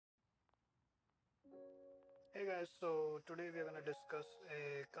Hey guys, so today we're going to discuss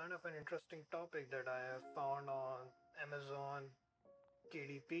a kind of an interesting topic that I have found on Amazon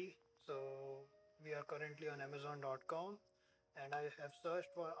KDP. So we are currently on Amazon.com and I have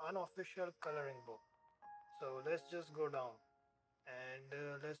searched for unofficial coloring book. So let's just go down and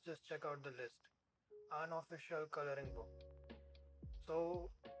let's just check out the list. Unofficial coloring book.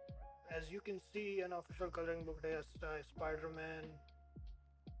 So as you can see, unofficial coloring book, it has Spider-Man,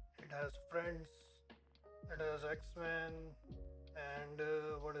 it has Friends, it has X-Men, and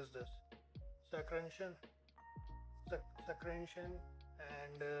what is this? Secretion, secretion,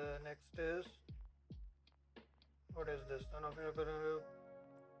 and next is what is this? Unofficial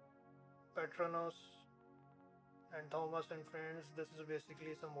Petronos and Thomas and Friends. This is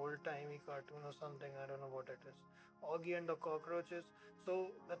basically some old-timey cartoon or something. I don't know what it is. Augie and the Cockroaches. So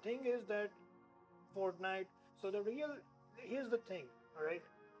the thing is that Fortnite. So here's the thing. All right,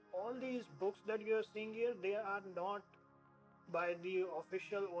 all these books that you are seeing here, they are not by the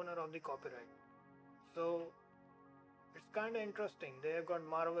official owner of the copyright. So it's kind of interesting. They have got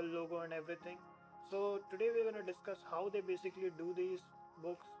Marvel logo and everything. So today we're going to discuss how they basically do these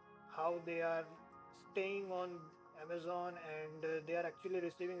books, how they are staying on Amazon, and they are actually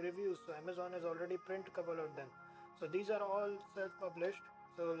receiving reviews. So Amazon has already printed a couple of them. So these are all self-published.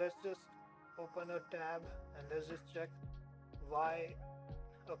 So let's just open a tab and let's just check why.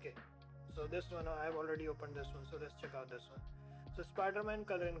 Okay, so this one I've already opened this one. So let's check out this one. So Spider-Man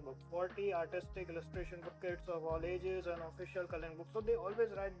coloring book, 40 artistic illustration for kids of all ages, unofficial coloring book. So they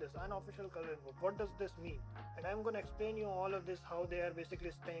always write this unofficial coloring book. What does this mean? And I'm going to explain you all of this, how they are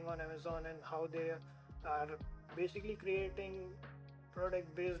basically staying on Amazon and how they are basically creating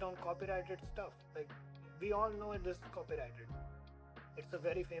product based on copyrighted stuff. Like we all know this is copyrighted. It's a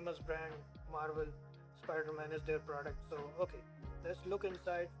very famous brand, Marvel. Spider-Man is their product. So okay, let's look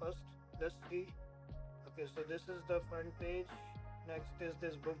inside first. Let's see. Okay, so this is the front page. Next is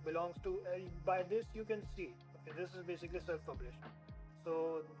this book belongs to. By this you can see. Okay, this is basically self-published.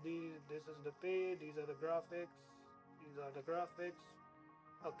 So this is the page. These are the graphics. These are the graphics.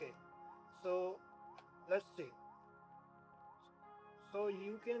 Okay, so let's see. So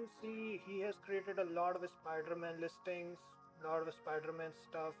you can see he has created a lot of Spider-Man listings, lot of Spider-Man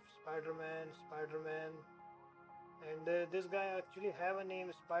stuff, Spider-Man, and this guy actually have a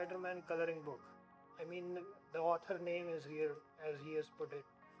name, Spider-Man coloring book. I mean, the author name is here as he has put it,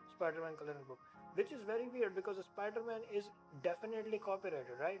 Spider-Man coloring book, which is very weird because Spider-Man is definitely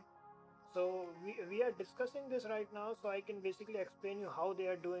copyrighted, right? So we are discussing this right now, so I can basically explain you how they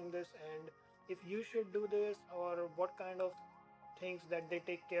are doing this and if you should do this or what kind of things that they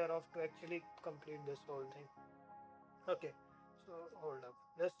take care of to actually complete this whole thing. Okay, so hold up.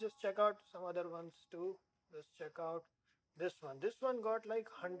 Let's just check out some other ones too. Let's check out this one. This one got like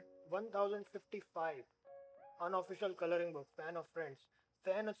 1055 unofficial coloring book. Fan of Friends.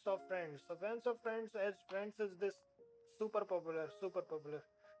 Fans of Friends. So fans of Friends, as Friends is this super popular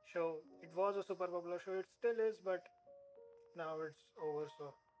show. It was a super popular show. It still is, but now it's over.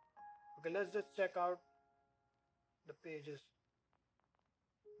 So okay, let's just check out the pages.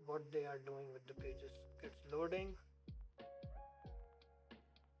 What they are doing with the pages. It's loading.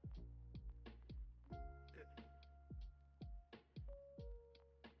 Okay.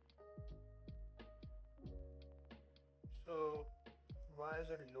 So why is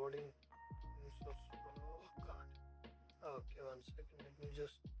it loading so slow? Oh god. Okay, one second. Let me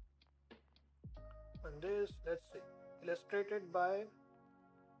just on this. Let's see. Illustrated by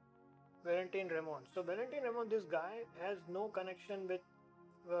Valentin Ramon. So Valentin Ramon, this guy has no connection with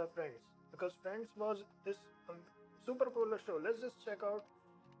Friends because Friends was this super popular show. Let's just check out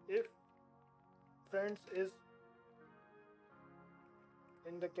if Friends is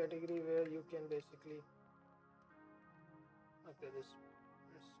in the category where you can basically. Okay, this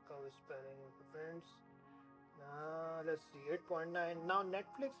cow is spelling Friends. Let's see, 8.9. Now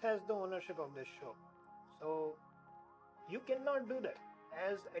Netflix has the ownership of this show, so you cannot do that.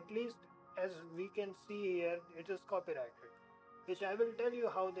 As at least as we can see here, it is copyrighted. Which I will tell you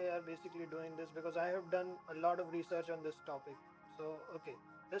how they are basically doing this because I have done a lot of research on this topic. So okay,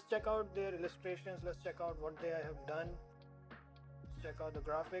 let's check out their illustrations. Let's check out what they have done. Let's check out the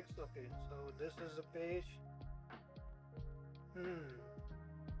graphics. Okay, so this is a page.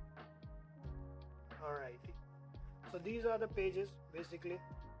 Alrighty. So these are the pages basically,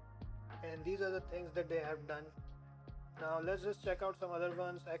 and these are the things that they have done. Now let's just check out some other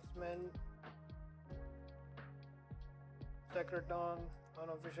ones. X-Men, Secreton,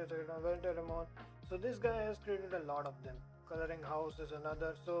 Unofficial Secreton, Valteramon. So this guy has created a lot of them. Coloring House is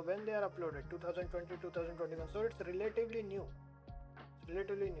another. So when they are uploaded, 2020, 2021. So it's relatively new. It's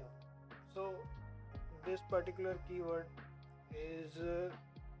relatively new. So this particular keyword is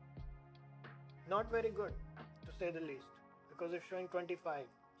not very good, to say the least, because it's showing 25.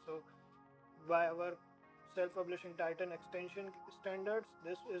 So by our self-publishing Titan extension standards,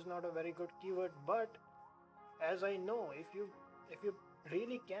 this is not a very good keyword. But as I know, if you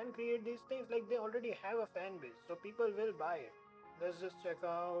really can create these things, like they already have a fan base, so people will buy it. Let's just check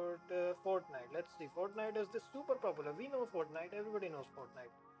out Fortnite. Let's see. Fortnite is this super popular. We know Fortnite. Everybody knows Fortnite.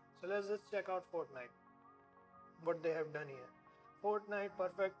 So let's just check out Fortnite. What they have done here. Fortnite,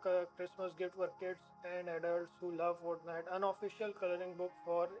 perfect Christmas gift for kids and adults who love Fortnite. Unofficial coloring book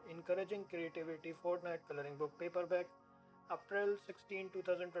for encouraging creativity. Fortnite coloring book paperback, April 16,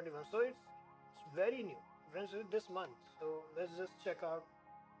 2021. So it's very new. Friends, this month. So let's just check out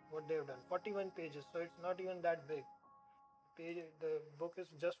what they've done. 41 pages. So it's not even that big. The book is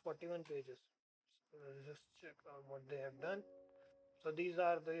just 41 pages. So let's just check out what they have done. So these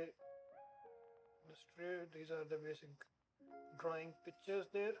are the basic drawing pictures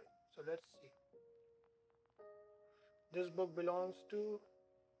there. So let's see. This book belongs to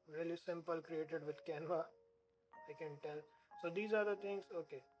really simple, created with Canva, I can tell. So these are the things.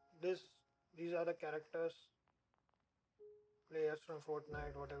 Okay, these are the characters, players from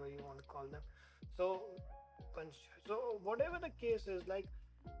Fortnite, whatever you want to call them. So so whatever the case is, like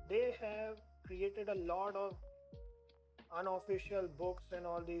they have created a lot of unofficial books and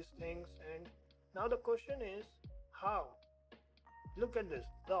all these things. And now the question is, how? Look at this,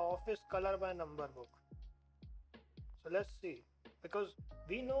 the Office color by number book. So let's see, because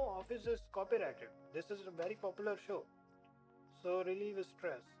we know Office is copyrighted. This is a very popular show. So relieve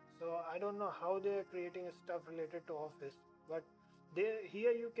stress. So I don't know how they are creating stuff related to Office, but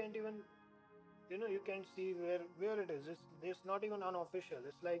here you can't even, you can see where it is. It's not even unofficial.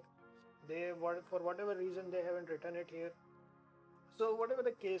 It's like for whatever reason they haven't written it here. So whatever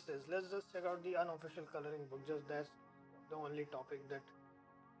the case is, let's just check out the unofficial coloring book. Just that's the only topic that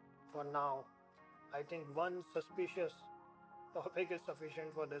for now I think one suspicious topic is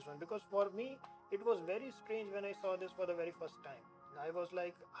sufficient for this one, because for me it was very strange when I saw this for the very first time. I was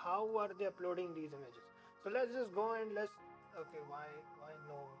like, how are they uploading these images? So let's just go and let's. Okay, why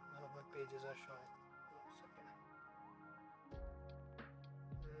none of my pages are showing? 1 second.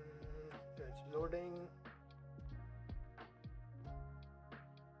 Okay, it's loading.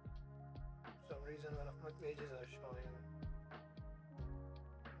 For some reason none of my pages are showing.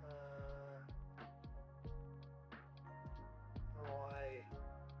 Why?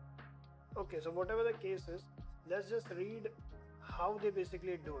 Okay, so whatever the case is, let's just read how they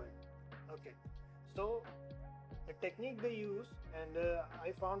basically do it. Okay, so the technique they use, and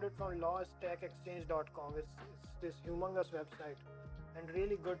I found it from lawstackexchange.com. It's this humongous website and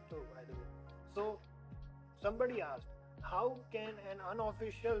really good too, by the way. So somebody asked, how can an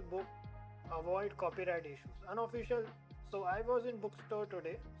unofficial book avoid copyright issues? Unofficial. So I was in bookstore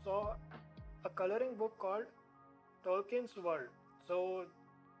today, saw a coloring book called Tolkien's World. So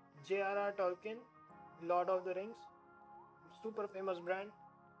J.R.R. Tolkien, Lord of the Rings, super famous brand.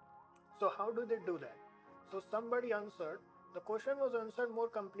 So how do they do that? So somebody answered. The question was answered more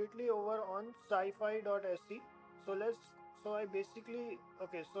completely over on sci-fi.sc. So I basically,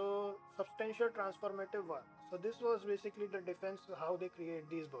 okay, so substantial transformative work. So this was basically the defense how they create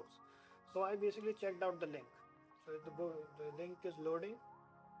these books. So I basically checked out the link. So the link is loading.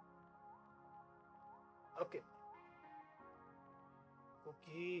 Okay.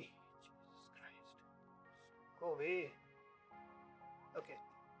 Okay. Jesus Christ. Go away. Okay.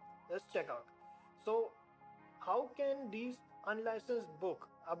 Let's check out. So how can these unlicensed book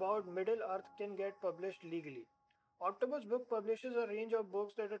about Middle Earth can get published legally? Octopus Book publishes a range of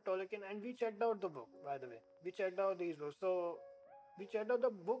books that are Tolkien, and we checked out the book, by the way. We checked out these books. So we checked out the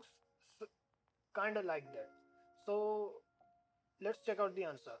books kind of like that. So let's check out the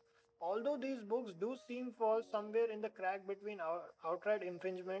answer. Although these books do seem fall somewhere in the crack between our outright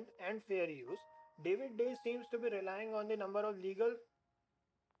infringement and fair use, David Day seems to be relying on the number of legal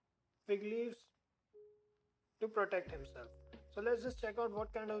fig leaves to protect himself. So let's just check out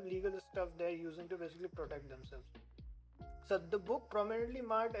what kind of legal stuff they're using to basically protect themselves. So the book prominently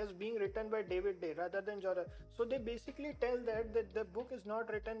marked as being written by David Day rather than Jordan. So they basically tell that the book is not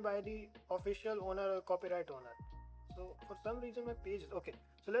written by the official owner or copyright owner. So for some reason my page is okay.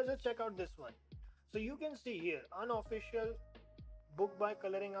 So let's just check out this one. So you can see here unofficial book by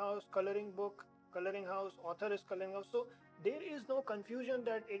coloring house, coloring book, coloring house, author is coloring house. So there is no confusion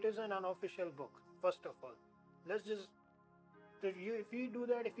that it is an unofficial book. First of all, let's just if you do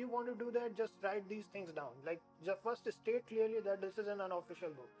that, if you want to do that, just write these things down. Like just first state clearly that this is an unofficial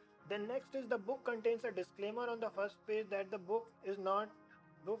book. Then next is the book contains a disclaimer on the first page that the book is not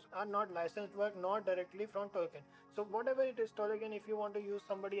books are not licensed work, not directly from Tolkien. So whatever it is Tolkien, if you want to use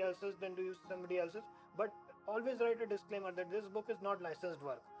somebody else's, then do use somebody else's. But always write a disclaimer that this book is not licensed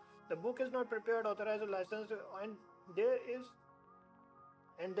work. The book is not prepared, authorized, or licensed, and there is,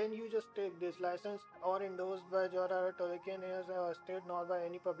 and then you just take this license or endorsed by George R. R. Tolkien as a state, nor by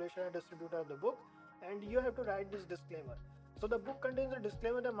any publisher or distributor of the book, and you have to write this disclaimer. So the book contains a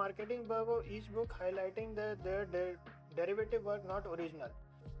disclaimer, the marketing verb of each book, highlighting that their derivative work, not original.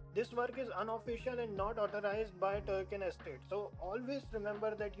 This work is unofficial and not authorized by Tolkien estate. So always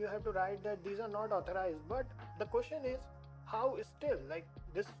remember that you have to write that these are not authorized. But the question is, how still, like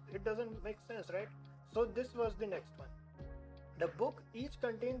this? It doesn't make sense, right? So this was the next one. The book each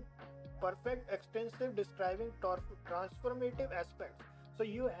contained perfect, extensive describing transformative aspects. So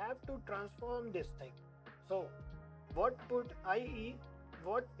you have to transform this thing. So what put, i.e.,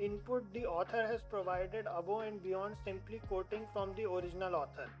 what input the author has provided above and beyond simply quoting from the original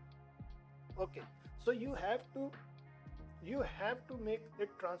author. Okay, so you have to make it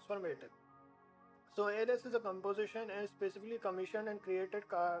transformative. So ALS is a composition and specifically commissioned and created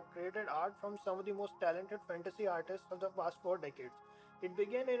art from some of the most talented fantasy artists of the past 4 decades. It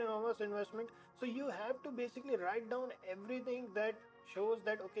began an enormous investment. So you have to basically write down everything that shows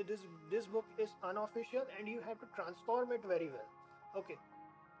that okay, this book is unofficial, and you have to transform it very well. Okay.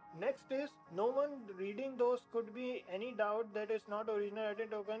 Next is no one reading those could be any doubt that it's not original writing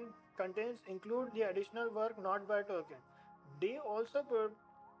token contains include the additional work not by Tolkien. They also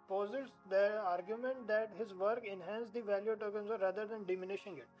posits the argument that his work enhanced the value of tokens rather than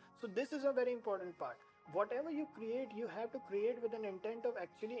diminishing it. So this is a very important part. Whatever you create, you have to create with an intent of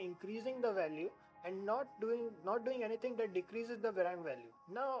actually increasing the value and not doing anything that decreases the brand value.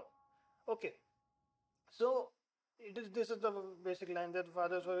 Now, okay, so this is the basic line that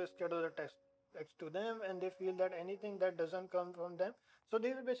fathers were scared of the text to them, and they feel that anything that doesn't come from them. So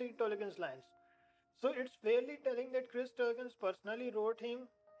these are basically Tolkien's lines. So it's fairly telling that Chris Turkins personally wrote him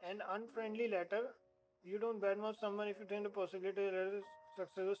an unfriendly letter. You don't badmouth someone if you think the possibility that is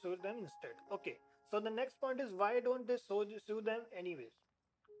success will suit them instead. Okay. So the next point is why don't they sue them anyways?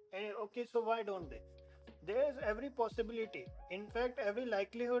 And okay, so why don't they? There is every possibility. In fact, every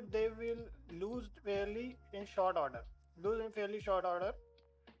likelihood they will lose fairly in short order. Lose in fairly short order.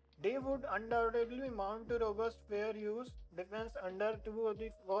 They would undoubtedly mount to robust fair use defense under two of the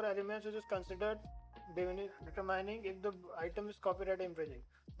four elements which is considered determining if the item is copyright infringing.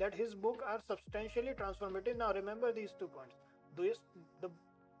 That his book are substantially transformative. Now remember these 2 points. The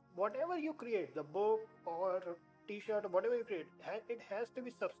whatever you create, the book or T-shirt or whatever you create, it has to be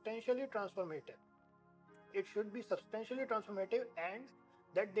substantially transformative. It should be substantially transformative, and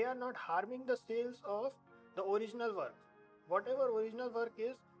that they are not harming the sales of the original work. Whatever original work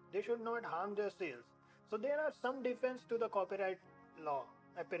is, they should not harm their sales. So there are some defense to the copyright law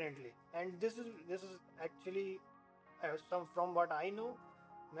apparently, and this is actually some from what I know.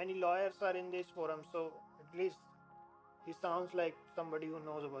 Many lawyers are in this forum, so at least he sounds like somebody who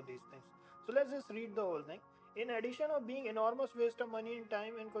knows about these things. So let's just read the whole thing. In addition of being enormous waste of money and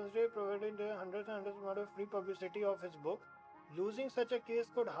time and consider providing the hundreds and hundreds amount of free publicity of his book, losing such a case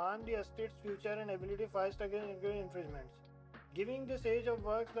could harm the estate's future and ability to fight against infringements. Giving this age of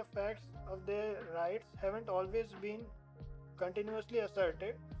works the facts of their rights haven't always been continuously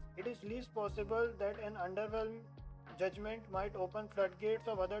asserted, it is least possible that an underwhelming judgment might open floodgates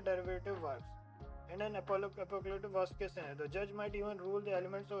of other derivative works. In an apocalyptic worst case scenario, the judge might even rule the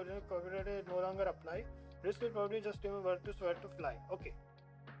elements of original copyright no longer apply. Risk is probably just even worth to swear to fly. Okay.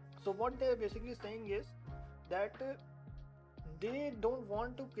 So what they are basically saying is that they don't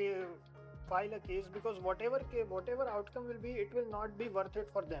want to file a case because whatever outcome will be, it will not be worth it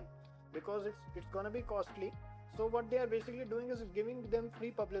for them because it's gonna be costly. So what they are basically doing is giving them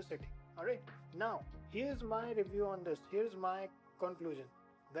free publicity. All right. Now here's my review on this. Here's my conclusion.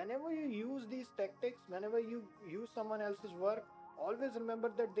 Whenever you use these tactics, whenever you use someone else's work, always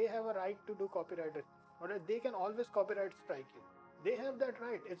remember that they have a right to do copyright. Alright, they can always copyright strike you. They have that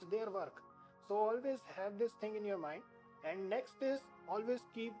right. It's their work. So always have this thing in your mind. And next is always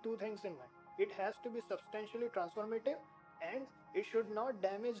keep two things in mind. It has to be substantially transformative, and it should not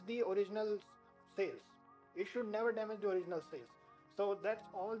damage the original sales. It should never damage the original sales. So that's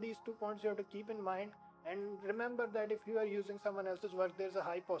all these 2 points you have to keep in mind. And remember that if you are using someone else's work, there's a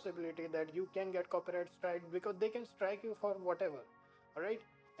high possibility that you can get copyright strike because they can strike you for whatever. Alright?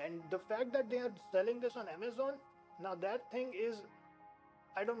 And the fact that they are selling this on Amazon, now that thing is,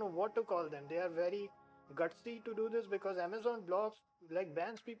 I don't know what to call them. They are very gutsy to do this because Amazon blocks, like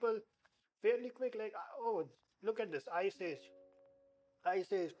bans people fairly quick. Like, oh, look at this, Ice Age,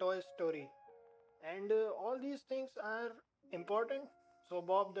 Toy Story. And all these things are important. So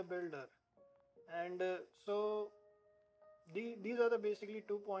Bob the Builder. And these are the basically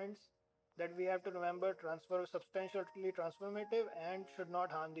 2 points that we have to remember: transfer, substantially transformative, and should not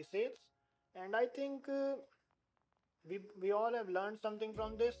harm the sales. And I think we all have learned something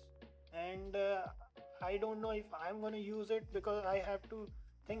from this. And I don't know if I'm going to use it, because I have to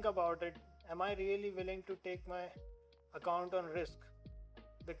think about it. Am I really willing to take my account on risk?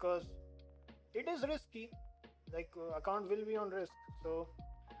 Because it is risky, like account will be on risk. So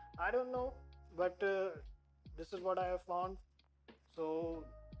I don't know, but this is what I have found. So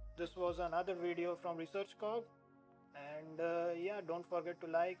this was another video from Research Corp. And yeah, don't forget to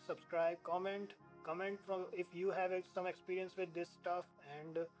like, subscribe, comment from if you have some experience with this stuff.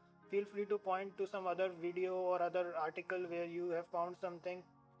 And feel free to point to some other video or other article where you have found something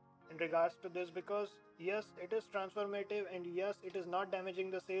in regards to this. Because yes, it is transformative, and yes, it is not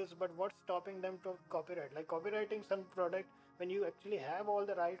damaging the sales, but what's stopping them to copyright? Like copyrighting some product, when you actually have all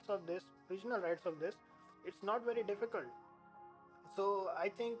the rights of this, original rights of this, it's not very difficult. So I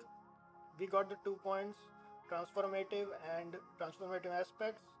think we got the 2 points: transformative and transformative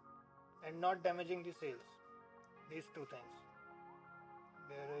aspects, and not damaging the sales. These two things.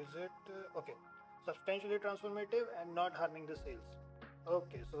 Where is it? Okay, substantially transformative and not harming the sales.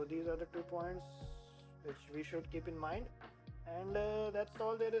 Okay, so these are the 2 points which we should keep in mind. And that's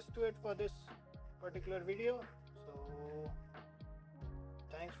all there is to it for this particular video. So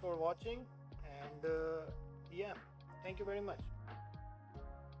thanks for watching. And yeah, thank you very much.